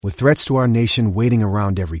With threats to our nation waiting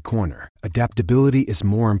around every corner, adaptability is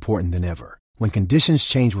more important than ever. When conditions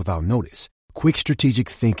change without notice, quick strategic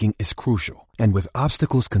thinking is crucial. And with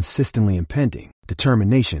obstacles consistently impending,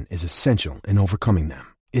 determination is essential in overcoming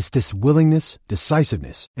them. It's this willingness,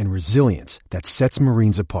 decisiveness, and resilience that sets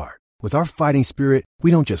Marines apart. With our fighting spirit, we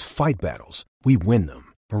don't just fight battles, we win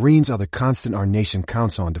them. Marines are the constant our nation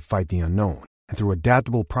counts on to fight the unknown. And through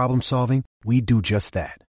adaptable problem solving, we do just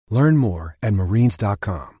that. Learn more at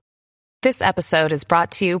marines.com. This episode is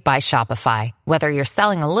brought to you by Shopify. Whether you're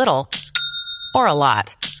selling a little or a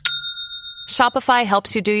lot, Shopify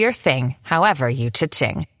helps you do your thing, however you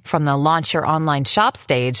cha-ching. From the launch your online shop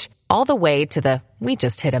stage, all the way to the we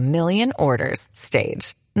just hit 1 million orders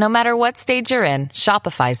stage. No matter what stage you're in,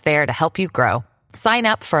 Shopify's there to help you grow. Sign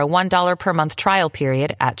up for a $1 per month trial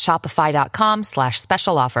period at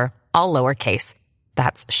shopify.com/special offer, all lowercase.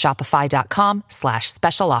 That's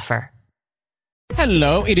shopify.com/special offer.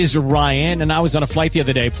 Hello, it is Ryan, and I was on a flight the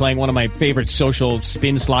other day playing one of my favorite social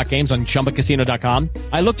spin slot games on ChumbaCasino.com.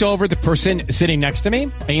 I looked over at the person sitting next to me,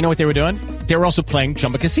 and you know what they were doing? They were also playing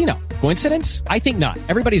Chumba Casino. Coincidence? I think not.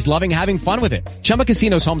 Everybody's loving having fun with it. Chumba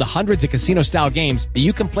Casino is home to hundreds of casino-style games that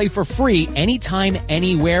you can play for free anytime,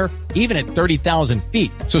 anywhere, even at 30,000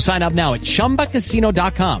 feet. So sign up now at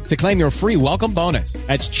ChumbaCasino.com to claim your free welcome bonus.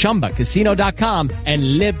 That's ChumbaCasino.com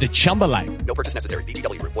and live the Chumba life. No purchase necessary.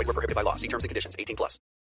 VGW. Void where prohibited by law. See terms and conditions. 18+.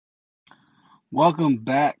 Welcome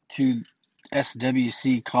back to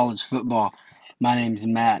SWC College Football. My name's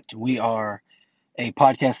Matt. We are a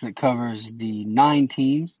podcast that covers the 9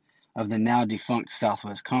 teams of the now defunct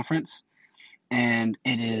Southwest Conference. And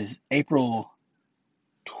it is April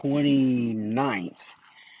 29th,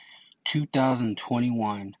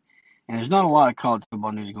 2021. And there's not a lot of college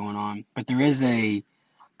football news going on, but there is a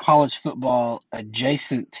college football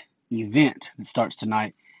adjacent event that starts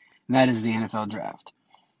tonight, and that is the NFL Draft.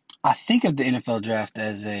 I think of the NFL Draft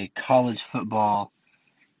as a college football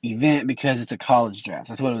event because it's a college draft.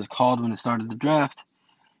 That's what it was called when it started the draft.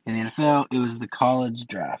 In the NFL, it was the college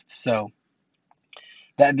draft. So,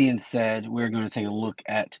 that being said, we're going to take a look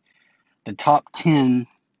at the top 10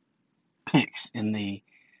 picks in the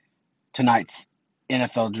tonight's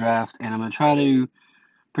NFL Draft, and I'm going to try to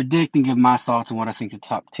predict and give my thoughts on what I think the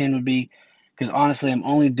top 10 would be, because honestly, I'm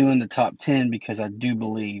only doing the top 10 because I do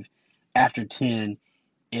believe after 10,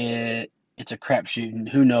 it's a crapshoot, and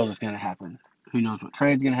who knows what's going to happen. Who knows what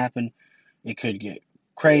trade's going to happen. It could get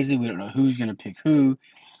crazy. We don't know who's going to pick who.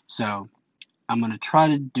 So I'm going to try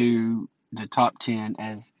to do the top 10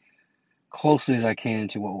 as closely as I can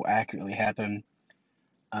to what will accurately happen.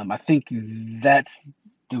 I think that's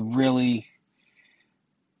the really,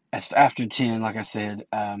 after 10, like I said,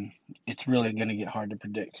 it's really going to get hard to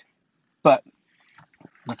predict. But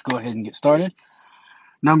let's go ahead and get started.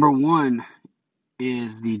 Number 1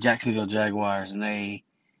 is the Jacksonville Jaguars, and they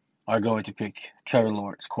are going to pick Trevor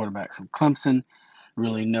Lawrence, quarterback from Clemson.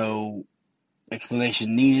 Really no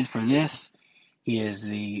explanation needed for this. He is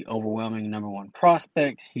the overwhelming number 1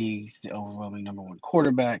 prospect. He's the overwhelming number 1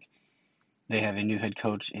 quarterback. They have a new head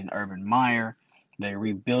coach in Urban Meyer. They're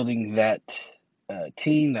rebuilding that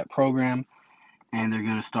team, that program, and they're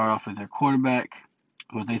going to start off with their quarterback,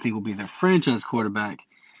 what they think will be their franchise quarterback,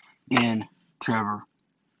 in Trevor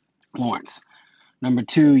Lawrence. Number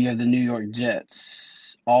 2, you have the New York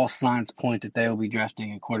Jets. All signs point that they will be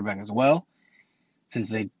drafting a quarterback as well, since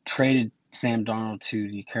they traded Sam Darnold to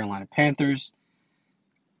the Carolina Panthers.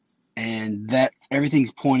 And that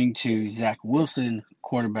everything's pointing to Zach Wilson,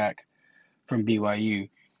 quarterback from BYU.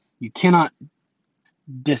 You cannot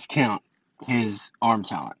discount his arm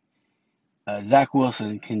talent. Zach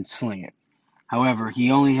Wilson can sling it. However,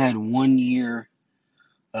 he only had 1 year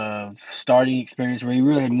of starting experience, where he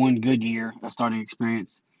really had 1 good year of starting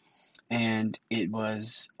experience. And it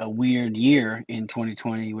was a weird year in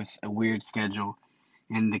 2020 with a weird schedule.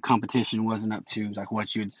 And the competition wasn't up to like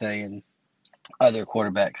what you would say in other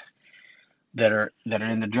quarterbacks that are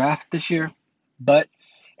in the draft this year. But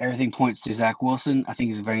everything points to Zach Wilson. I think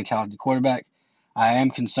he's a very talented quarterback. I am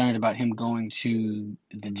concerned about him going to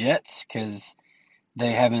the Jets because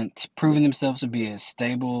they haven't proven themselves to be a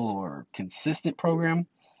stable or consistent program.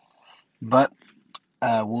 But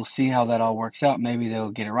we'll see how that all works out. Maybe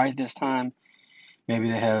they'll get it right this time.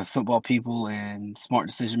 Maybe they have football people and smart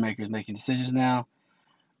decision makers making decisions now.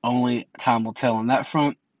 Only time will tell on that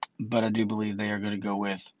front, but I do believe they are going to go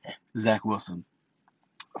with Zach Wilson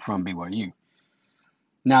from BYU.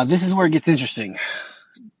 Now, this is where it gets interesting.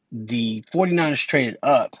 The 49ers traded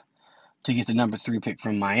up to get the number 3 pick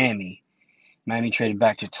from Miami. Miami traded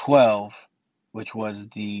back to 12, which was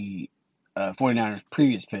the 49ers'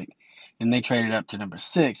 previous pick. And they traded up to number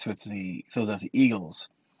 6 with the Philadelphia Eagles.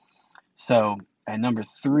 So at number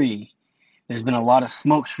 3, there's been a lot of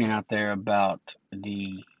smokescreen out there about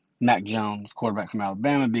the Mac Jones, quarterback from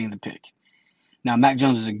Alabama, being the pick. Now, Mac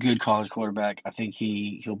Jones is a good college quarterback. I think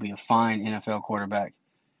he'll be a fine NFL quarterback.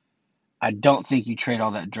 I don't think you trade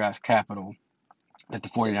all that draft capital that the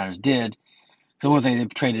 49ers did. So one thing, they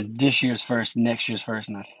traded this year's first, next year's first,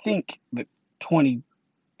 and I think the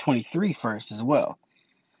 2023 first as well.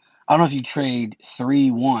 I don't know if you trade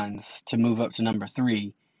 3 ones to move up to number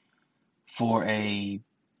 3 for a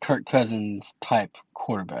Kirk Cousins type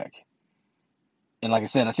quarterback. And like I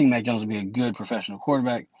said, I think Mac Jones will be a good professional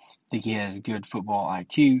quarterback. I think he has good football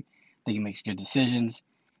IQ. I think he makes good decisions.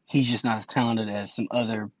 He's just not as talented as some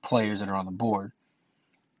other players that are on the board.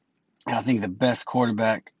 And I think the best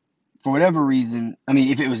quarterback, for whatever reason, I mean,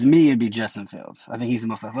 if it was me, it'd be Justin Fields. I think he's the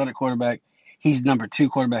most athletic quarterback. He's number 2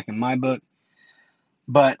 quarterback in my book.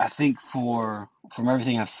 But I think from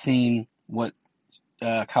everything I've seen, what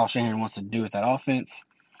Kyle Shanahan wants to do with that offense,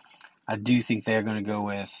 I do think they're going to go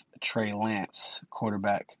with Trey Lance,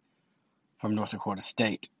 quarterback from North Dakota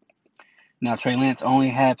State. Now, Trey Lance only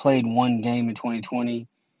had played 1 game in 2020.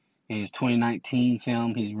 In his 2019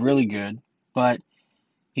 film, he's really good, but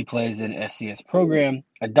he plays in an FCS program,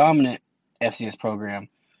 a dominant FCS program,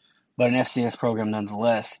 but an FCS program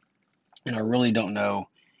nonetheless. And I really don't know.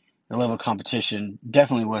 The level of competition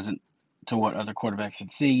definitely wasn't to what other quarterbacks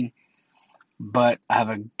had seen. But I have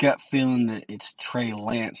a gut feeling that it's Trey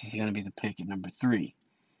Lance is going to be the pick at number 3.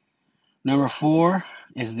 Number 4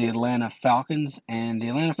 is the Atlanta Falcons, and the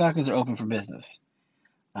Atlanta Falcons are open for business.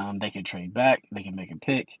 They could trade back. They can make a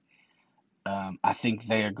pick. I think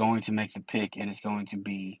they are going to make the pick, and it's going to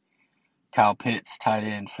be Kyle Pitts, tight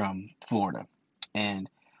end from Florida. And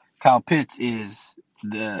Kyle Pitts is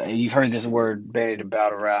you've heard this word bandied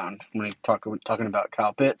about around when you talking about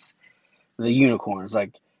Kyle Pitts, the unicorns.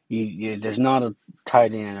 Like, there's not a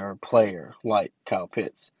tight end or a player like Kyle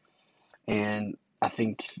Pitts. And I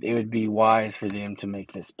think it would be wise for them to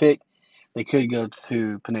make this pick. They could go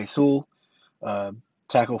to Penei Sewell,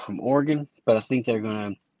 tackle from Oregon, but I think they're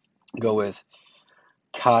going to go with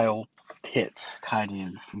Kyle Pitts, tight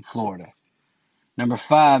end from Florida. Number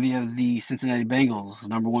 5, you have the Cincinnati Bengals,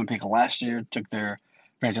 number 1 pick last year, took their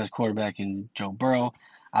franchise quarterback in Joe Burrow.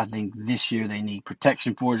 I think this year they need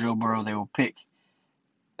protection for Joe Burrow. They will pick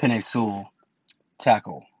Penei Sewell,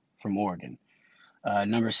 tackle from Oregon.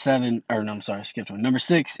 Number 6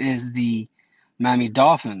 is the Miami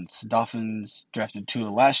Dolphins. Dolphins drafted Tua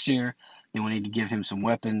last year. They will need to give him some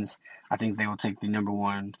weapons. I think they will take the number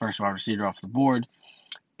 1 first wide receiver off the board,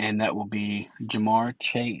 and that will be Ja'Marr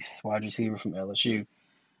Chase, wide receiver from LSU.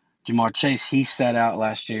 Ja'Marr Chase, he sat out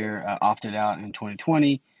last year, opted out in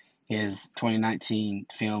 2020. His 2019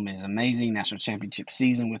 film is amazing, national championship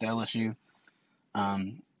season with LSU.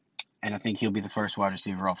 And I think he'll be the first wide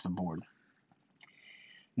receiver off the board.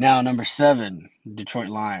 Now, number 7, Detroit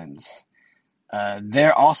Lions.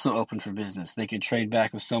 They're also open for business. They could trade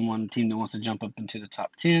back with team that wants to jump up into the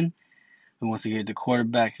top 10, who wants to get the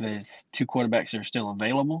quarterback. There's 2 quarterbacks that are still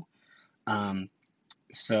available.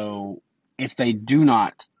 So if they do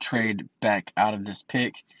not trade back out of this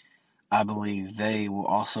pick, I believe they will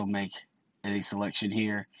also make a selection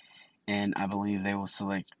here, and I believe they will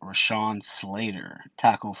select Rashawn Slater,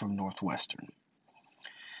 tackle from Northwestern.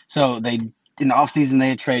 So in the offseason,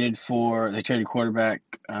 they traded quarterback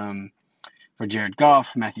for Jared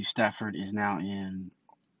Goff. Matthew Stafford is now in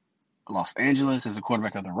Los Angeles as a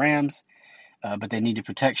quarterback of the Rams, but they needed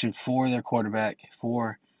protection for their quarterback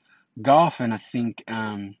for Goff, and I think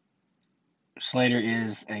Slater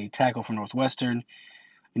is a tackle from Northwestern.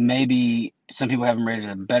 Maybe some people have him rated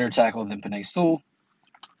as a better tackle than Penei Sewell.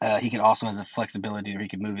 He could also has a flexibility where he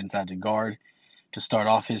could move inside to guard to start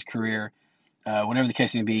off his career. Whatever the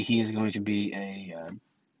case may be, he is going to be a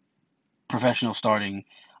professional starting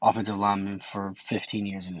offensive lineman for 15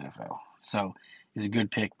 years in the NFL. So it's a good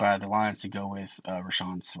pick by the Lions to go with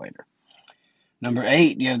Rashawn Slater. Number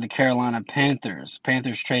 8, you have the Carolina Panthers.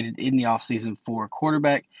 Panthers traded in the offseason for a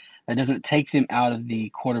quarterback. That doesn't take them out of the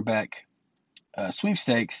quarterback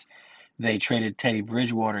sweepstakes. They traded Teddy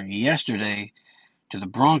Bridgewater yesterday to the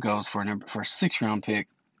Broncos for a 6th-round pick.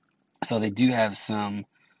 So they do have some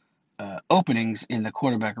openings in the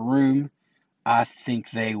quarterback room. I think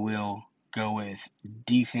they will go with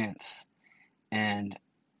defense and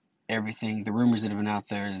everything. The rumors that have been out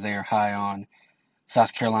there is they are high on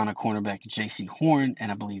South Carolina cornerback J.C. Horn, and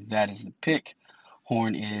I believe that is the pick.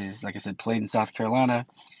 Horn is, like I said, played in South Carolina.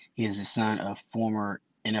 He is the son of former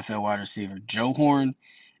NFL wide receiver Joe Horn,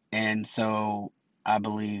 and so I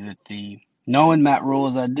believe that knowing Matt Rule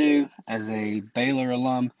as I do, as a Baylor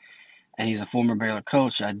alum, and he's a former Baylor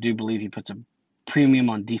coach, I do believe he puts a premium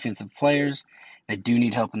on defensive players. They do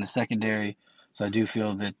need help in the secondary, so I do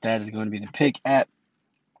feel that is going to be the pick at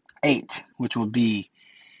 8, which will be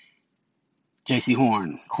J.C.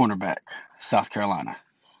 Horn, cornerback, South Carolina.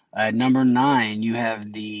 At number 9, you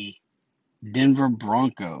have the Denver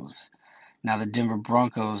Broncos. Now, the Denver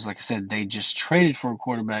Broncos, like I said, they just traded for a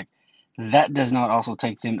quarterback. That does not also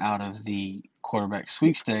take them out of the quarterback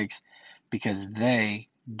sweepstakes because they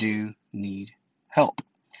do need help.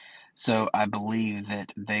 So I believe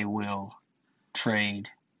that they will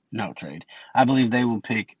I believe they will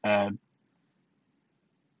pick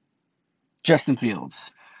Justin Fields,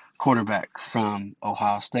 quarterback from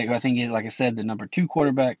Ohio State, who I think is, like I said, the number 2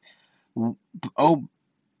 quarterback.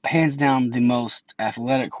 Hands down the most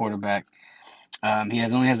athletic quarterback. He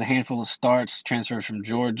only has a handful of starts, transfers from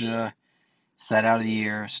Georgia, sat out a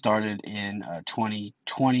year, started in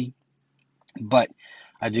 2020. But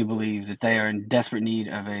I do believe that they are in desperate need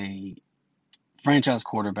of a franchise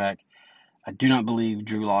quarterback. I do not believe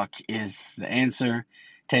Drew Lock is the answer.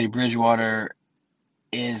 Teddy Bridgewater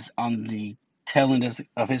is on the tail end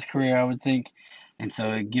of his career, I would think. And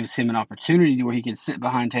so it gives him an opportunity where he can sit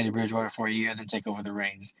behind Teddy Bridgewater for a year and then take over the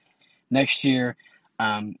reins next year.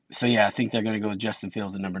 I think they're going to go with Justin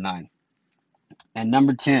Fields at number 9. And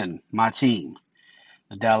number 10, my team,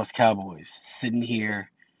 the Dallas Cowboys, sitting here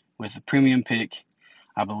with a premium pick.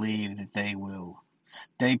 I believe that they will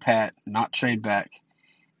stay pat, not trade back,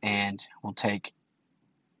 and will take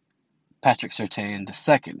Patrick Surtain, the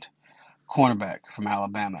second cornerback from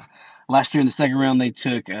Alabama. Last year in the second round, they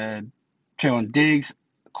took Trayvon Diggs,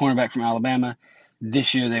 cornerback from Alabama.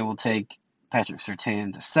 This year, they will take Patrick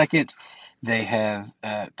Surtain, the second. They have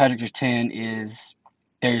Patrick Surtain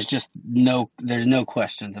there's no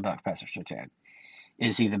questions about Patrick Surtain.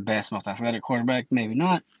 Is he the best, most athletic quarterback? Maybe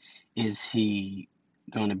not. Is he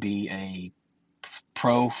going to be a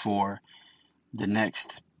pro for the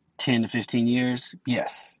next 10 to 15 years?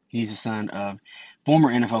 Yes. He's the son of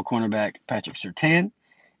former NFL cornerback Patrick Surtain.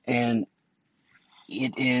 And you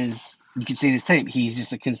can see in his tape, he's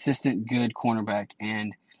just a consistent, good cornerback.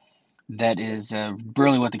 And that is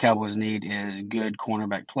really what the Cowboys need is good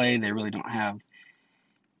cornerback play. They really don't have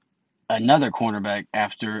another cornerback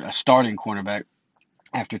a starting cornerback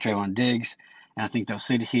after Trayvon Diggs. And I think they'll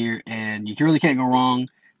sit here, and you really can't go wrong.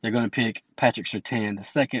 They're going to pick Patrick Surtain, the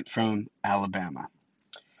second from Alabama.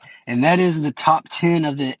 And that is the top 10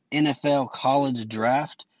 of the NFL college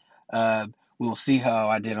draft. We will see how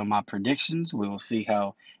I did on my predictions. We will see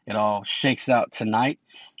how it all shakes out tonight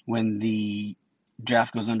when the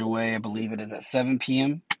draft goes underway. I believe it is at 7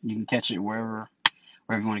 p.m. You can catch it wherever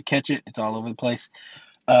you want to catch it. It's all over the place.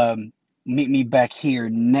 Meet me back here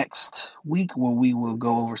next week where we will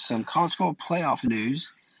go over some college football playoff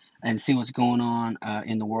news and see what's going on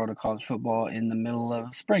in the world of college football in the middle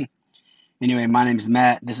of spring. Anyway, my name is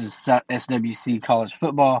Matt. This is SWC College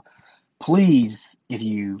Football. Please, if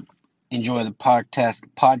you enjoy the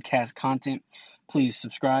podcast content, please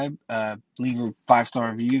subscribe. Leave a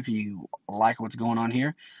 5-star review if you like what's going on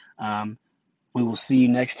here. We will see you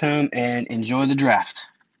next time, and enjoy the draft.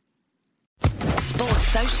 Sports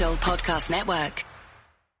Social Podcast Network.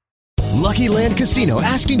 Lucky Land Casino,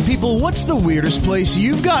 asking people, what's the weirdest place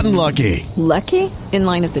you've gotten lucky? Lucky? In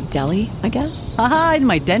line at the deli, I guess? Aha, in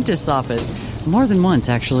my dentist's office. More than once,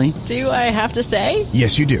 actually. Do I have to say?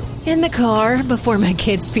 Yes, you do. In the car before my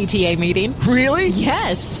kids' PTA meeting. Really?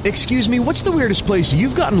 Yes. Excuse me, what's the weirdest place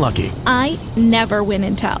you've gotten lucky? I never win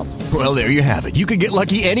and tell. Well, there you have it. You can get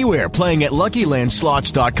lucky anywhere, playing at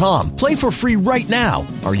LuckyLandSlots.com. Play for free right now.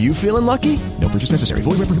 Are you feeling lucky? No purchase necessary.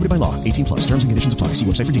 Void where prohibited by law. 18+. Terms and conditions apply. See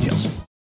website for details.